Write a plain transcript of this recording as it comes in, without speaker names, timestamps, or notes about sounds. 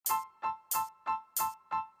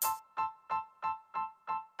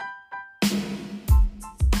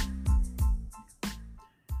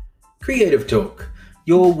Creative Talk,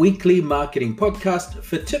 your weekly marketing podcast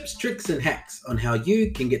for tips, tricks, and hacks on how you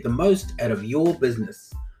can get the most out of your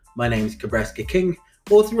business. My name's Kabraska King,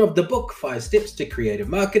 author of the book 5 Steps to Creative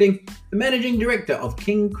Marketing, the managing director of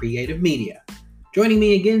King Creative Media. Joining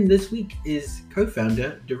me again this week is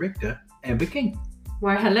co-founder, director, Amber King.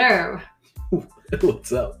 Well, hello.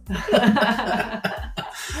 What's up?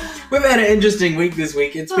 We've had an interesting week this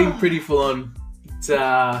week. It's been pretty full on.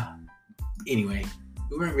 Anyway,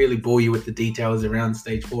 we won't really bore you with the details around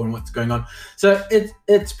stage 4 and what's going on. So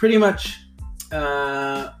it's pretty much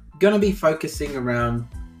going to be focusing around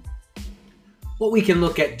what we can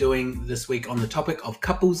look at doing this week on the topic of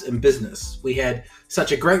couples in business. We had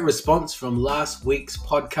such a great response from last week's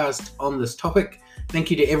podcast on this topic.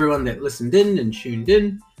 Thank you to everyone that listened in and tuned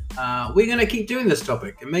in. We're going to keep doing this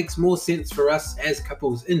topic. It makes more sense for us as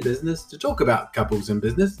couples in business to talk about couples in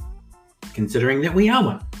business, considering that we are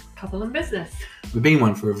one. Couple in business. We've been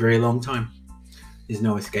one for a very long time. There's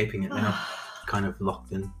no escaping it now. Kind of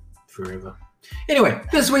locked in forever. Anyway,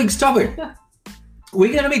 this week's topic.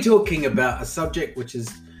 We're going to be talking about a subject which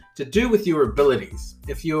is to do with your abilities.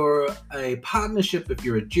 If you're a partnership, if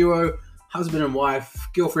you're a duo, husband and wife,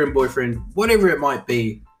 girlfriend, boyfriend, whatever it might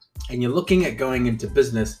be, and you're looking at going into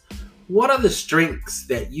business, what are the strengths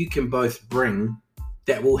that you can both bring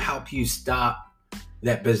that will help you start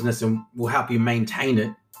that business and will help you maintain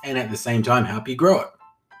it and at the same time help you grow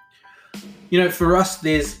it? You know, for us,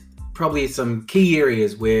 there's probably some key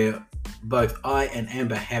areas where both I and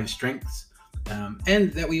Amber have strengths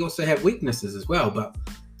and that we also have weaknesses as well. But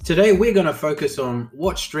today we're going to focus on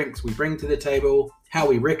what strengths we bring to the table, how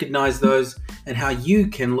we recognize those, and how you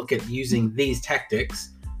can look at using these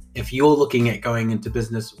tactics if you're looking at going into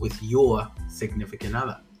business with your significant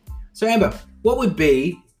other. So Amber, what would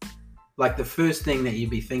be like the first thing that you'd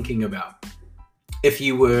be thinking about if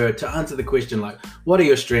you were to answer the question, like, what are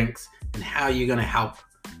your strengths and how are you going to help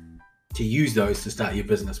to use those to start your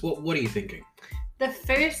business? What are you thinking? The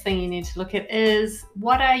first thing you need to look at is,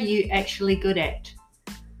 what are you actually good at?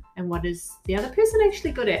 And what is the other person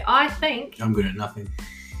actually good at? I think I'm good at nothing.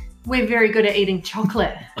 We're very good at eating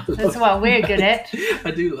chocolate. That's what we're good at.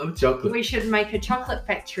 I do love chocolate. We should make a chocolate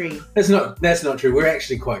factory. That's not true. We're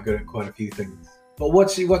actually quite good at quite a few things. But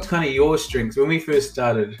what's kind of your strengths? When we first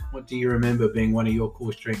started, what do you remember being one of your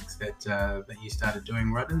core strengths that you started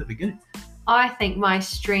doing right in the beginning? I think my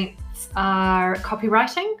strengths are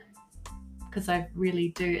copywriting, because I really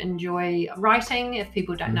do enjoy writing. If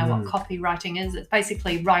people don't know what copywriting is, it's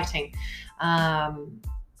basically writing.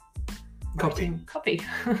 Copy.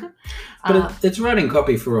 But it's writing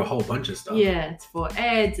copy for a whole bunch of stuff. Yeah, it's for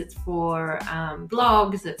ads, it's for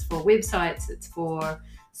blogs, it's for websites, it's for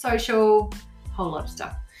social, whole lot of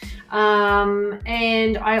stuff.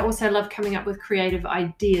 And I also love coming up with creative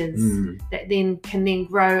ideas that can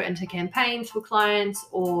grow into campaigns for clients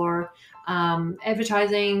or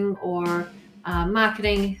advertising or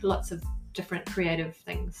marketing, lots of different creative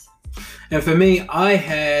things. And for me, I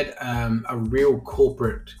had a real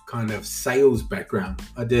corporate kind of sales background.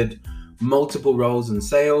 I did multiple roles in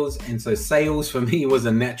sales, and so sales for me was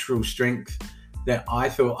a natural strength that I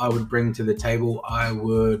thought I would bring to the table. I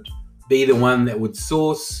would be the one that would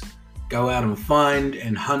source, go out and find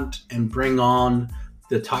and hunt and bring on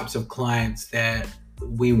the types of clients that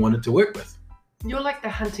we wanted to work with. You're like the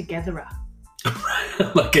hunter-gatherer.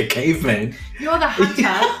 Like a caveman. You're the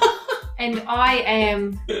hunter. And I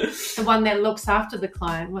am the one that looks after the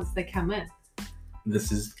client once they come in.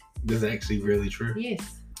 This is actually really true.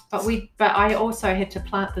 Yes. But I also had to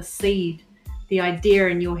plant the seed, the idea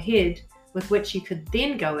in your head with which you could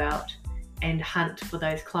then go out and hunt for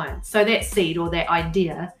those clients. So that seed or that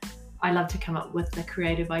idea, I love to come up with the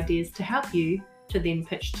creative ideas to help you to then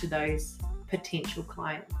pitch to those potential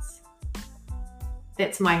clients.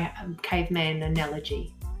 That's my caveman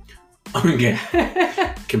analogy. Okay.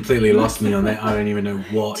 Completely lost me on that. I don't even know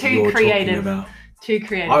what you're talking about. Too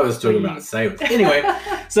creative. I was talking about sales. Anyway,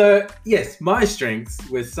 so yes, my strengths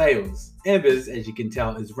were sales. Amber's, as you can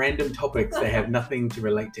tell, is random topics that have nothing to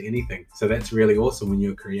relate to anything. So that's really awesome when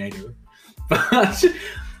you're creative.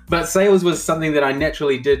 But sales was something that I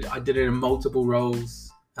naturally did. I did it in multiple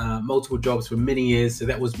roles, multiple jobs for many years. So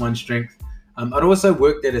that was one strength. I'd also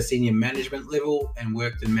worked at a senior management level and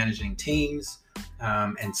worked in managing teams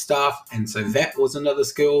and staff. And so that was another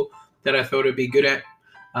skill that I thought I'd be good at.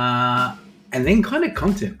 And then kind of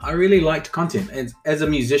content. I really liked content. And as a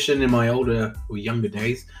musician in my older or younger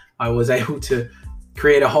days, I was able to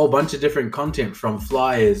create a whole bunch of different content, from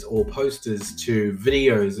flyers or posters to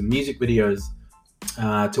videos and music videos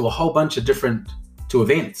to a whole bunch of to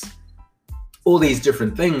events. All these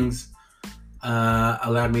different things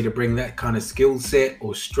allowed me to bring that kind of skill set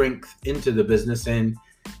or strength into the business. And,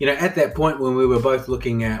 at that point when we were both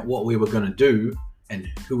looking at what we were going to do and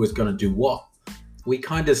who was going to do what, we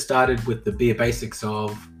kind of started with the bare basics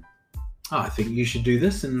of, I think you should do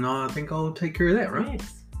this, and I think I'll take care of that, right?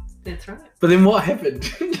 Yes, that's right. But then what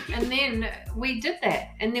happened? And then we did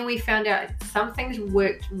that. And then we found out some things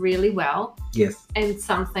worked really well. Yes. And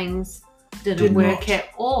some things didn't work at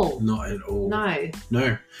all. Not at all.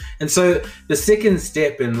 No. And so the second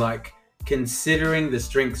step in considering the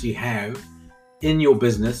strengths you have in your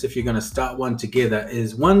business, if you're going to start one together,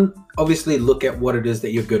 is one, obviously look at what it is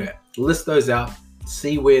that you're good at. List those out.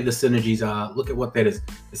 See where the synergies are. Look at what that is.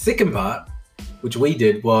 The second part, which we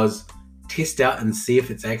did, was test out and see if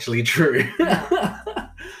it's actually true.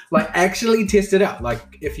 Actually test it out.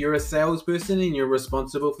 If you're a salesperson and you're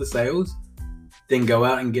responsible for sales, then go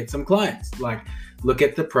out and get some clients. Look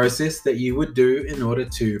at the process that you would do in order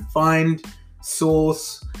to find,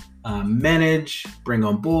 source, manage, bring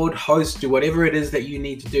on board, host, do whatever it is that you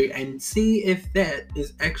need to do, and see if that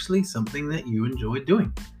is actually something that you enjoy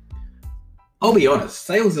doing. I'll be honest,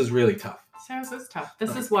 sales is really tough. Sales is tough.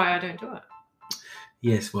 This is why I don't do it.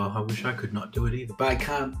 Yes, well, I wish I could not do it either, but I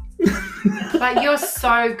can't. But you're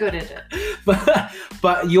so good at it.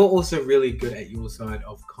 But you're also really good at your side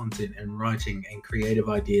of content and writing and creative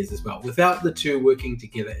ideas as well. Without the two working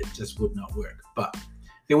together, it just would not work. But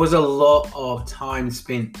there was a lot of time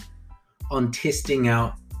spent on testing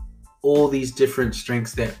out all these different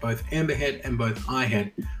strengths that both Amber had and both I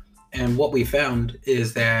had. And what we found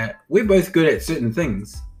is that we're both good at certain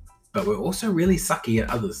things, but we're also really sucky at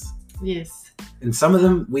others. Yes. And some of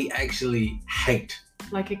them we actually hate.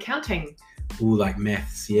 Like accounting. Ooh, like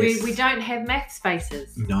maths, yes. We don't have math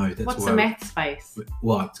spaces. No, that's What's a math space?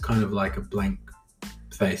 Well, it's kind of like a blank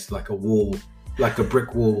face, like a wall, like a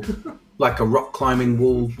brick wall, like a rock climbing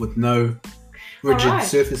wall with no rigid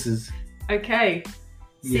surfaces. Okay.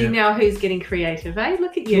 See now who's getting creative, eh?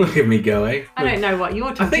 Look at you. Look at me go, eh? I don't know what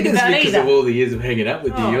you're talking about. I think it's because of all the years of hanging out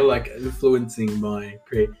with you. You're influencing my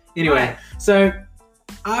career. Anyway, So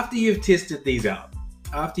after you've tested these out,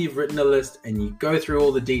 after you've written a list and you go through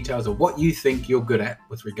all the details of what you think you're good at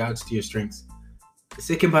with regards to your strengths, the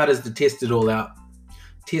second part is to test it all out.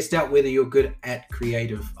 Test out whether you're good at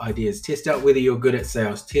creative ideas. Test out whether you're good at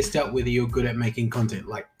sales. Test out whether you're good at making content.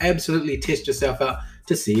 Absolutely test yourself out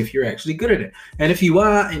to see if you're actually good at it. And if you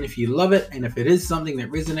are, and if you love it, and if it is something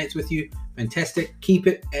that resonates with you, fantastic. Keep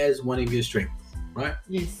it as one of your strengths, right?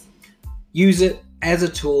 Yes. Use it as a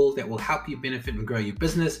tool that will help you benefit and grow your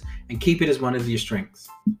business, and keep it as one of your strengths.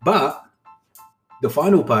 But the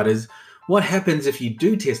final part is, what happens if you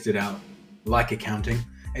do test it out, like accounting,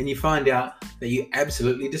 and you find out that you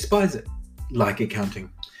absolutely despise it, like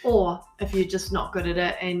accounting? Or if you're just not good at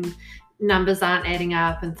it and numbers aren't adding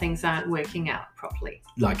up and things aren't working out properly,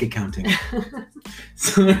 like accounting.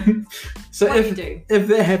 So what do you do? If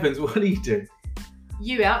that happens, what do you do?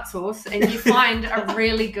 You outsource and you find a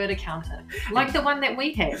really good accountant, like the one that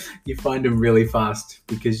we have. You find them really fast,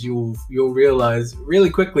 because you'll realize really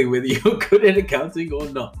quickly whether you're good at accounting or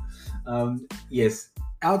not. Yes,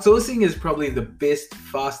 outsourcing is probably the best,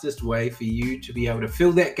 fastest way for you to be able to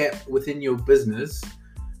fill that gap within your business,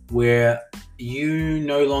 where you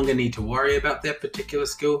no longer need to worry about that particular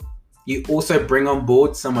skill. You also bring on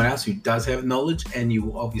board someone else who does have knowledge, and you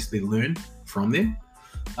will obviously learn from them.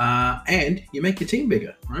 And you make your team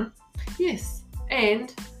bigger, right? Yes.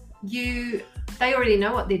 And they already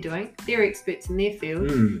know what they're doing. They're experts in their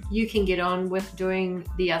field. You can get on with doing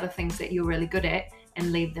the other things that you're really good at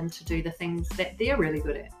and leave them to do the things that they're really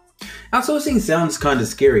good at. Outsourcing sounds kind of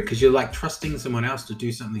scary, because you're trusting someone else to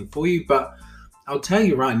do something for you. But I'll tell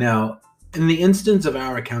you right now, in the instance of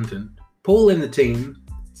our accountant, Paul and the team,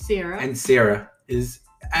 Sarah is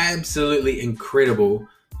absolutely incredible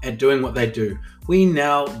at doing what they do. We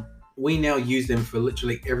now use them for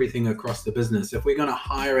literally everything across the business. If we're going to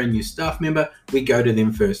hire a new staff member, we go to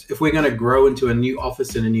them first. If we're going to grow into a new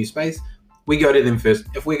office in a new space, we go to them first.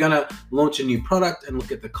 If we're going to launch a new product and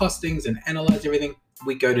look at the costings and analyze everything,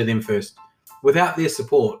 we go to them first. Without their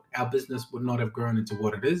support, our business would not have grown into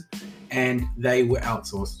what it is, and they were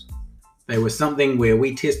outsourced. They were something where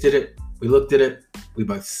we tested it, we looked at it, we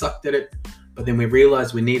both sucked at it, but then we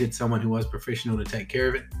realized we needed someone who was professional to take care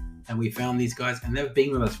of it, and we found these guys, and they've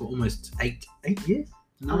been with us for almost 8 years?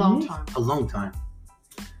 A long time. A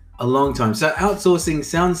long time. So outsourcing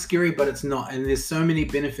sounds scary, but it's not, and there's so many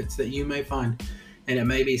benefits that you may find. And it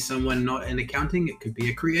may be someone not in accounting, it could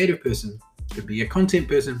be a creative person, it could be a content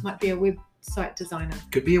person. Might be a website designer.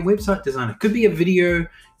 Could be a website designer. Could be a video,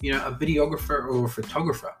 a videographer or a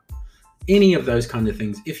photographer. Any of those kind of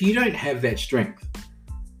things. If you don't have that strength,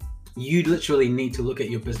 You literally need to look at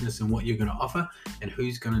your business and what you're going to offer and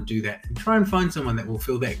who's going to do that, and try and find someone that will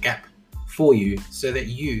fill that gap for you so that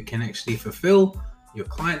you can actually fulfill your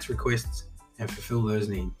clients' requests and fulfill those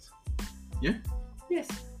needs. Yeah? Yes.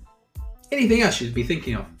 Anything else you'd be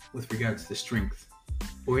thinking of with regards to strength?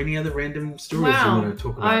 Or any other random stories you want to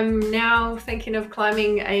talk about? I'm now thinking of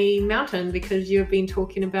climbing a mountain because you've been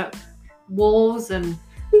talking about walls and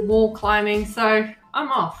wall climbing, so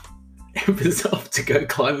I'm off. Amber's off to go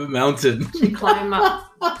climb a mountain. To climb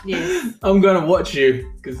up. Yes. I'm going to watch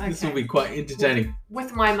you because this will Okay. be quite entertaining.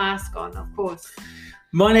 With my mask on, of course.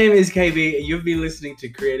 My name is KB. You've been listening to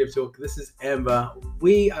Creative Talk. This is Amber.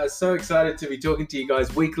 We are so excited to be talking to you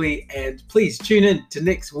guys weekly, and please tune in to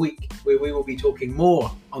next week where we will be talking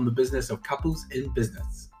more on the business of couples in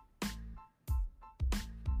business.